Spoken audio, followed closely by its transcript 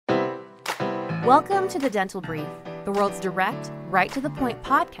Welcome to the Dental Brief, the world's direct, right-to-the-point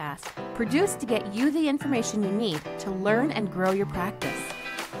podcast produced to get you the information you need to learn and grow your practice.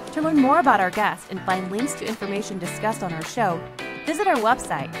 To learn more about our guest and find links to information discussed on our show, visit our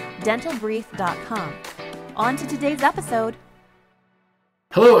website, dentalbrief.com. On to today's episode.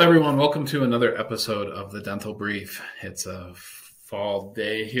 Hello, everyone. Welcome to another episode of the Dental Brief. It's a fall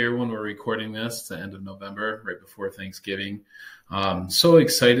day here when we're recording this. It's the end of November, right before Thanksgiving. So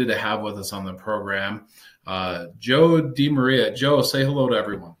excited to have with us on the program, Joe DeMaria. Joe, say hello to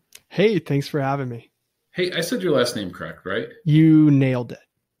everyone. Hey, thanks for having me. Hey, I said your last name correct, right? You nailed it.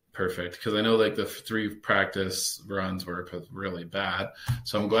 Perfect, because I know like the 3 practice runs were really bad.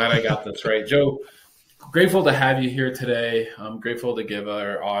 So I'm glad I got this right. Joe, grateful to have you here today. I'm grateful to give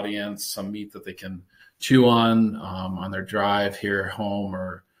our audience some meat that they can chew on their drive here home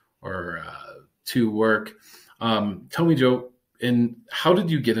or to work. Tell me, Joe, how did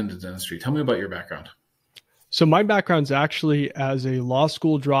you get into dentistry? Tell me about your background. So my background's actually as a law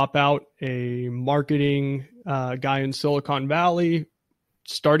school dropout, a marketing guy in Silicon Valley,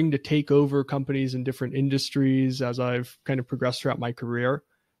 starting to take over companies in different industries as I've kind of progressed throughout my career.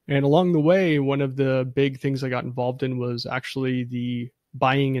 And along the way, one of the big things I got involved in was actually the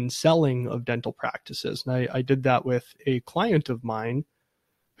buying and selling of dental practices. And I did that with a client of mine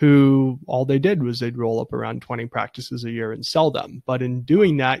who all they did was they'd roll up around 20 practices a year and sell them. But in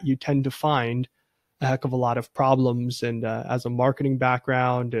doing that, you tend to find a heck of a lot of problems. And as a marketing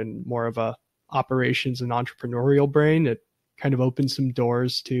background and more of a operations and entrepreneurial brain, it kind of opened some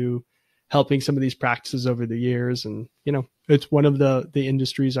doors to helping some of these practices over the years. And, you know, it's one of the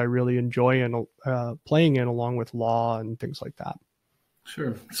industries I really enjoy and playing in, along with law and things like that.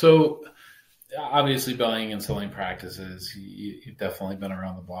 Sure. So obviously buying and selling practices, you've definitely been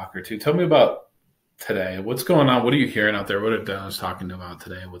around the block or two. Tell me about today. What's going on? What are you hearing out there? What are dentists talking about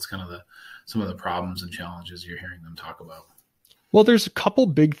today? What's kind of some of the problems and challenges you're hearing them talk about? Well, there's a couple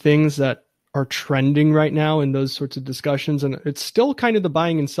big things that are trending right now in those sorts of discussions. And it's still kind of the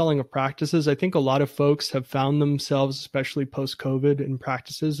buying and selling of practices. I think a lot of folks have found themselves, especially post-COVID, in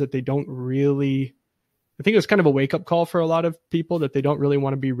practices that they don't really, I think it was kind of a wake-up call for a lot of people that they don't really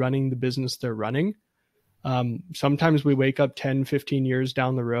want to be running the business they're running. Sometimes we wake up 10, 15 years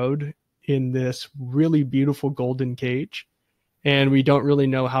down the road in this really beautiful golden cage, and we don't really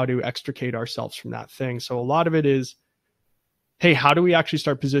know how to extricate ourselves from that thing. So a lot of it is, hey, how do we actually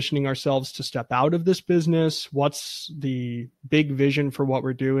start positioning ourselves to step out of this business? What's the big vision for what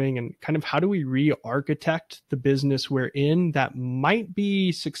we're doing? And kind of how do we re-architect the business we're in that might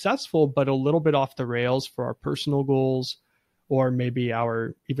be successful, but a little bit off the rails for our personal goals, or maybe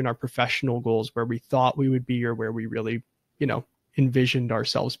even our professional goals, where we thought we would be or where we really, envisioned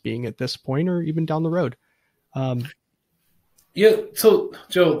ourselves being at this point or even down the road. Yeah. So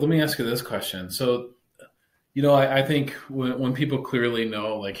Joe, let me ask you this question. So, I think when people clearly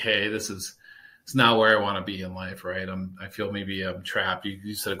know, like, hey, it's not where I want to be in life, right? I feel maybe I'm trapped.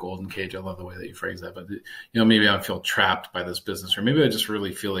 You said a golden cage. I love the way that you phrase that. But, maybe I feel trapped by this business, or maybe I just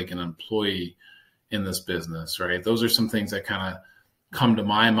really feel like an employee in this business, right? Those are some things that kind of come to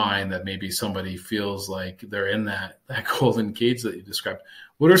my mind that maybe somebody feels like they're in that golden cage that you described.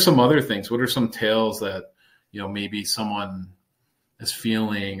 What are some other things? What are some tales that, maybe someone is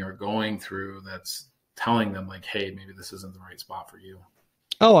feeling or going through that's telling them like, hey, maybe this isn't the right spot for you?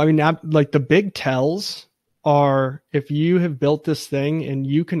 Oh, I mean, like the big tells are if you have built this thing and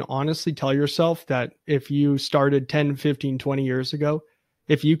you can honestly tell yourself that if you started 10, 15, 20 years ago,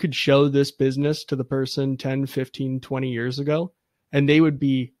 if you could show this business to the person 10, 15, 20 years ago, and they would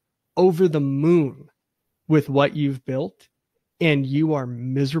be over the moon with what you've built, and you are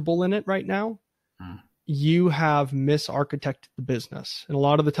miserable in it right now, you have misarchitected the business. And a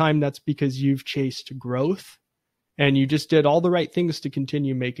lot of the time that's because you've chased growth and you just did all the right things to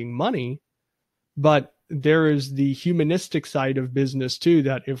continue making money. But there is the humanistic side of business too,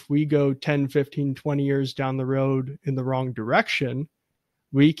 that if we go 10, 15, 20 years down the road in the wrong direction,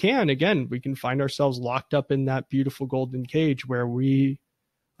 we can find ourselves locked up in that beautiful golden cage where we,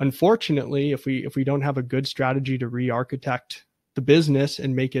 unfortunately, if we don't have a good strategy to re-architect the business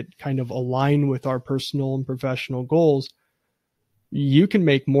and make it kind of align with our personal and professional goals, you can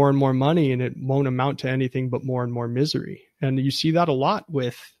make more and more money and it won't amount to anything but more and more misery. And you see that a lot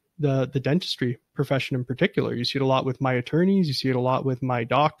with the dentistry profession in particular. You see it a lot with my attorneys. You see it a lot with my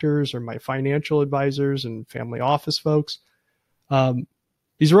doctors or my financial advisors and family office folks.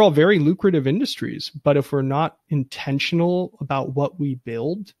 These are all very lucrative industries, but if we're not intentional about what we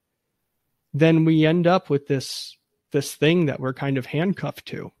build, then we end up with this thing that we're kind of handcuffed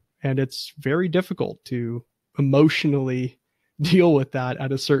to. And it's very difficult to emotionally deal with that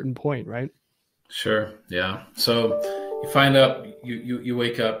at a certain point, right? Sure. Yeah. So you find out, you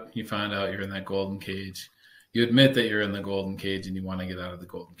wake up, you find out you're in that golden cage. You admit that you're in the golden cage and you want to get out of the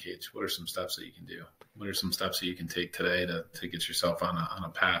golden cage. What are some steps that you can do? What are some steps that you can take today to get yourself on a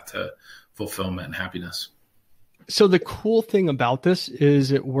path to fulfillment and happiness? So the cool thing about this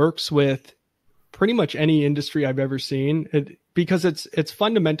is it works with pretty much any industry I've ever seen, because it's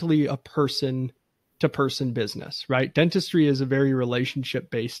fundamentally a person to person business, right? Dentistry is a very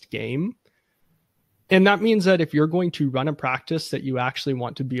relationship based game. And that means that if you're going to run a practice that you actually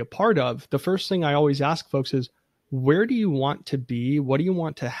want to be a part of, the first thing I always ask folks is, where do you want to be? What do you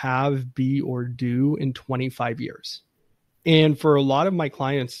want to have, be, or do in 25 years? And for a lot of my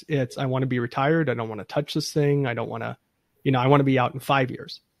clients, it's, I want to be retired. I don't want to touch this thing. I don't want to, I want to be out in 5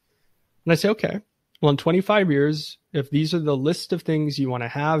 years. And I say, okay, well, in 25 years, if these are the list of things you want to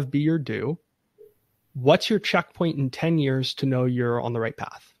have, be, or do, what's your checkpoint in 10 years to know you're on the right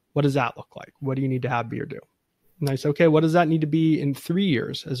path? What does that look like? What do you need to have, be, or do? And I say, okay, what does that need to be in 3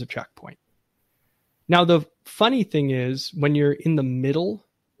 years as a checkpoint? Now, the funny thing is, when you're in the middle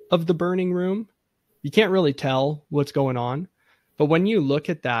of the burning room, you can't really tell what's going on. But when you look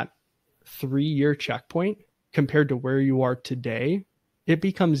at that 3-year checkpoint compared to where you are today, it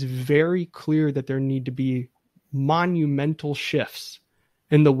becomes very clear that there need to be monumental shifts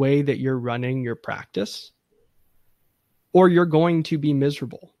in the way that you're running your practice, or you're going to be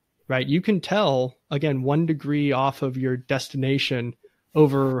miserable, right? You can tell, again, 1 degree off of your destination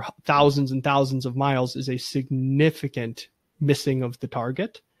over thousands and thousands of miles is a significant missing of the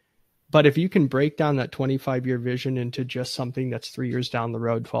target. But if you can break down that 25-year vision into just something that's 3 years down the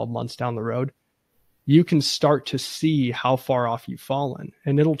road, 12 months down the road, you can start to see how far off you've fallen.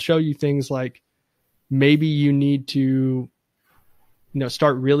 And it'll show you things like, maybe you need to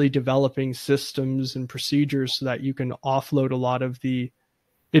start really developing systems and procedures so that you can offload a lot of the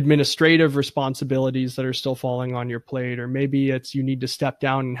administrative responsibilities that are still falling on your plate. Or maybe it's you need to step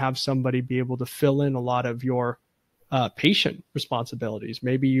down and have somebody be able to fill in a lot of your patient responsibilities.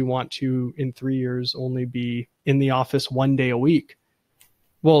 Maybe you want to, in 3 years, only be in the office 1 day a week.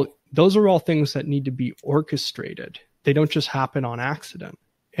 Well, those are all things that need to be orchestrated. They don't just happen on accident.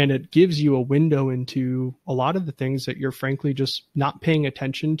 And it gives you a window into a lot of the things that you're frankly just not paying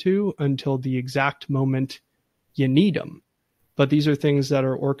attention to until the exact moment you need them. But these are things that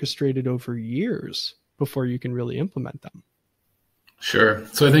are orchestrated over years before you can really implement them. Sure.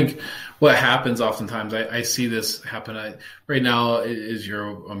 So I think what happens oftentimes, I see this happen right now, is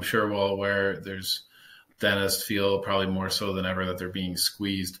I'm sure well aware, there's dentists feel probably more so than ever that they're being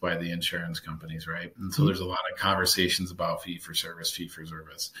squeezed by the insurance companies, right? And so there's a lot of conversations about fee for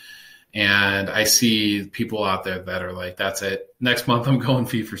service. And I see people out there that are like, that's it. Next month I'm going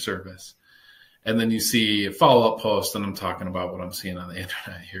fee for service. And then you see a follow-up post, and I'm talking about what I'm seeing on the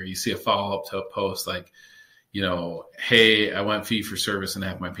internet here. You see a follow-up to a post like, hey, I went fee for service and I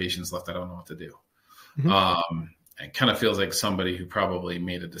have my patients left. I don't know what to do. Mm-hmm. It kind of feels like somebody who probably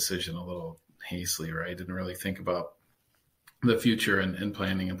made a decision a little hastily, right? Didn't really think about the future and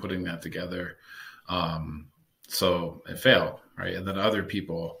planning and putting that together. So it failed, right? And then other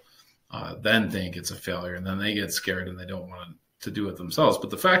people then think it's a failure, and then they get scared and they don't want to do it themselves. But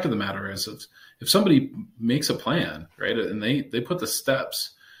the fact of the matter is, if somebody makes a plan, right, and they put the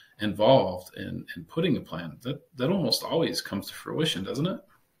steps involved in putting a plan, that almost always comes to fruition, doesn't it?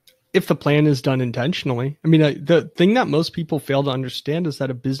 If the plan is done intentionally. I mean, the thing that most people fail to understand is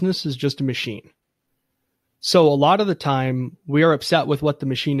that a business is just a machine. So a lot of the time we are upset with what the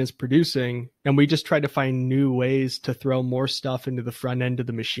machine is producing, and we just try to find new ways to throw more stuff into the front end of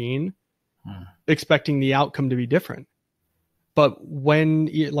the machine, expecting the outcome to be different. But when,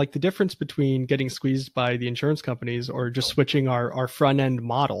 like, the difference between getting squeezed by the insurance companies or just switching our front end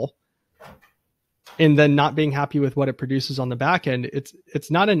model and then not being happy with what it produces on the back end,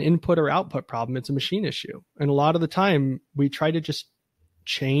 it's not an input or output problem. It's a machine issue. And a lot of the time we try to just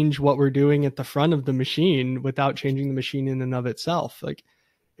change what we're doing at the front of the machine without changing the machine in and of itself. Like,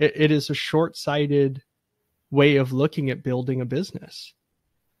 it is a short-sighted way of looking at building a business.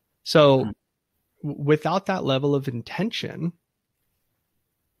 So without that level of intention,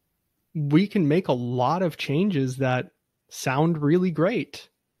 we can make a lot of changes that sound really great,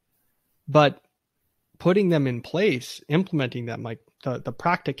 but putting them in place, implementing them, like the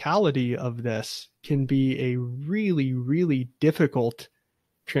practicality of this can be a really, really difficult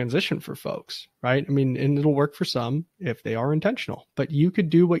transition for folks, right? I mean, and it'll work for some if they are intentional, but you could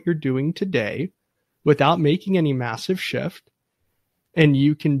do what you're doing today without making any massive shift, and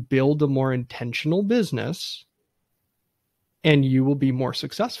you can build a more intentional business and you will be more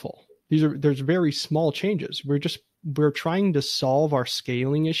successful. There's very small changes. We're trying to solve our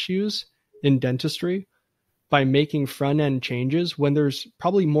scaling issues in dentistry by making front-end changes when there's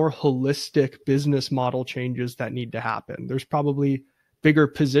probably more holistic business model changes that need to happen. There's probably bigger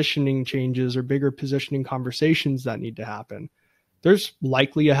positioning changes or bigger positioning conversations that need to happen. There's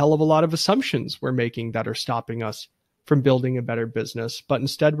likely a hell of a lot of assumptions we're making that are stopping us from building a better business. But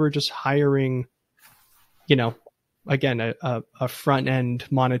instead, we're just hiring, again, a front-end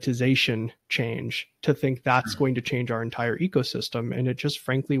monetization change to think that's going to change our entire ecosystem. And it just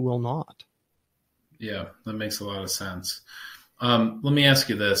frankly will not. Yeah, that makes a lot of sense. Let me ask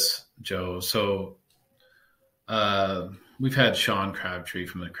you this, Joe. So we've had Sean Crabtree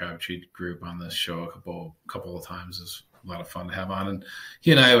from the Crabtree Group on this show a couple of times. It's a lot of fun to have on. And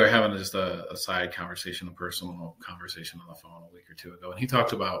he and I were having just a side conversation, a personal conversation on the phone a week or two ago. And he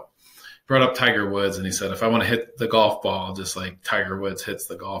brought up Tiger Woods, and he said, if I want to hit the golf ball just like Tiger Woods hits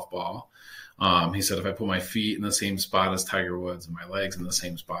the golf ball, he said, if I put my feet in the same spot as Tiger Woods and my legs in the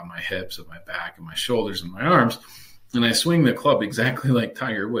same spot, my hips and my back and my shoulders and my arms, and I swing the club exactly like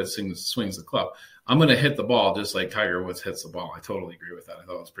Tiger Woods swings the club, I'm going to hit the ball just like Tiger Woods hits the ball. I totally agree with that. I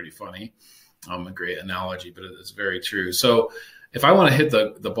thought it was pretty funny. A great analogy, but it's very true. So if I want to hit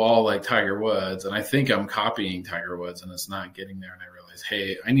the ball like Tiger Woods, and I think I'm copying Tiger Woods and it's not getting there, and I realize,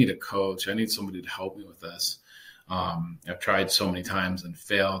 hey, I need a coach. I need somebody to help me with this. I've tried so many times and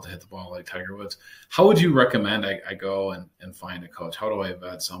failed to hit the ball like Tiger Woods. How would you recommend I go and find a coach? How do I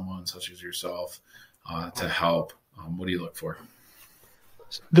vet someone such as yourself to help? What do you look for?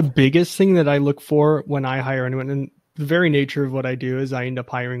 The biggest thing that I look for when I hire anyone, and the very nature of what I do is I end up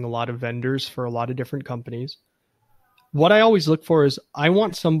hiring a lot of vendors for a lot of different companies. What I always look for is I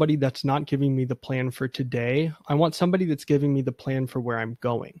want somebody that's not giving me the plan for today. I want somebody that's giving me the plan for where I'm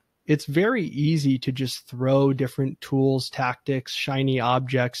going. It's very easy to just throw different tools, tactics, shiny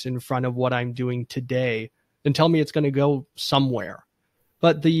objects in front of what I'm doing today and tell me it's going to go somewhere.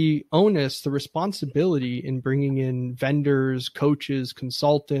 But the onus, the responsibility in bringing in vendors, coaches,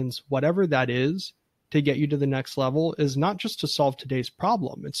 consultants, whatever that is to get you to the next level is not just to solve today's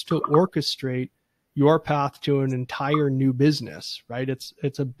problem. It's to orchestrate your path to an entire new business, right?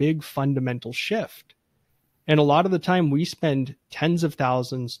 It's a big fundamental shift. And a lot of the time we spend tens of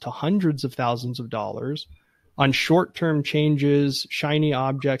thousands to hundreds of thousands of dollars on short-term changes, shiny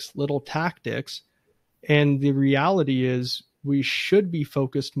objects, little tactics. And the reality is we should be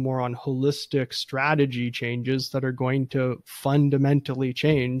focused more on holistic strategy changes that are going to fundamentally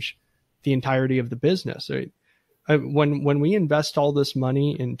change the entirety of the business. When we invest all this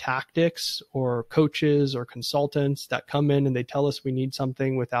money in tactics or coaches or consultants that come in and they tell us we need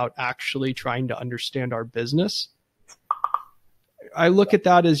something without actually trying to understand our business, I look at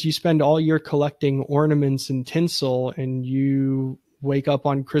that as you spend all year collecting ornaments and tinsel and you wake up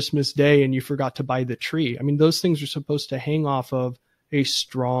on Christmas Day and you forgot to buy the tree. I mean, those things are supposed to hang off of a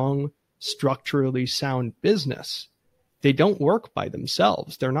strong, structurally sound business. They don't work by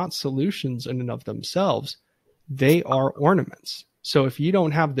themselves. They're not solutions in and of themselves. They are ornaments. So if you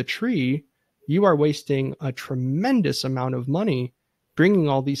don't have the tree, you are wasting a tremendous amount of money bringing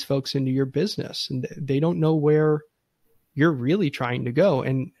all these folks into your business, and they don't know where you're really trying to go.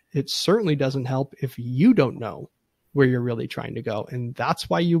 And it certainly doesn't help if you don't know where you're really trying to go. And that's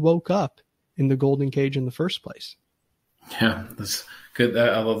why you woke up in the golden cage in the first place. Yeah, that's good.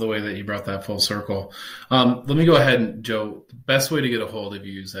 I love the way that you brought that full circle. Let me go ahead and, Joe, the best way to get a hold of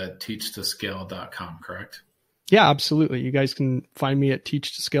you is at teachtoscale.com, correct? Yeah, absolutely. You guys can find me at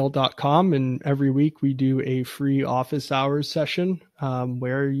teachtoscale.com. And every week we do a free office hours session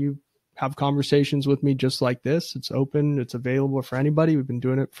where you have conversations with me just like this. It's open. It's available for anybody. We've been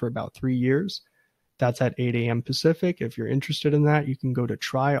doing it for about 3 years. That's at 8 a.m. Pacific. If you're interested in that, you can go to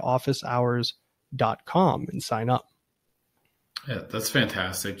tryofficehours.com and sign up. Yeah, that's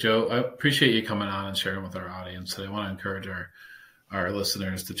fantastic. Joe, I appreciate you coming on and sharing with our audience today. I want to encourage our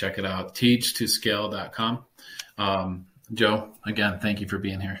listeners to check it out, teachtoscale.com. Joe, again, thank you for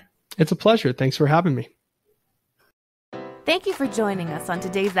being here. It's a pleasure. Thanks for having me. Thank you for joining us on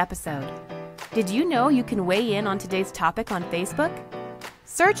today's episode. Did you know you can weigh in on today's topic on Facebook?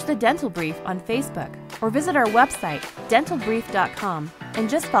 Search The Dental Brief on Facebook or visit our website, dentalbrief.com, and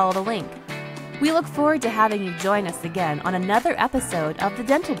just follow the link. We look forward to having you join us again on another episode of The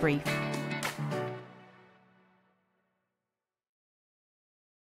Dental Brief.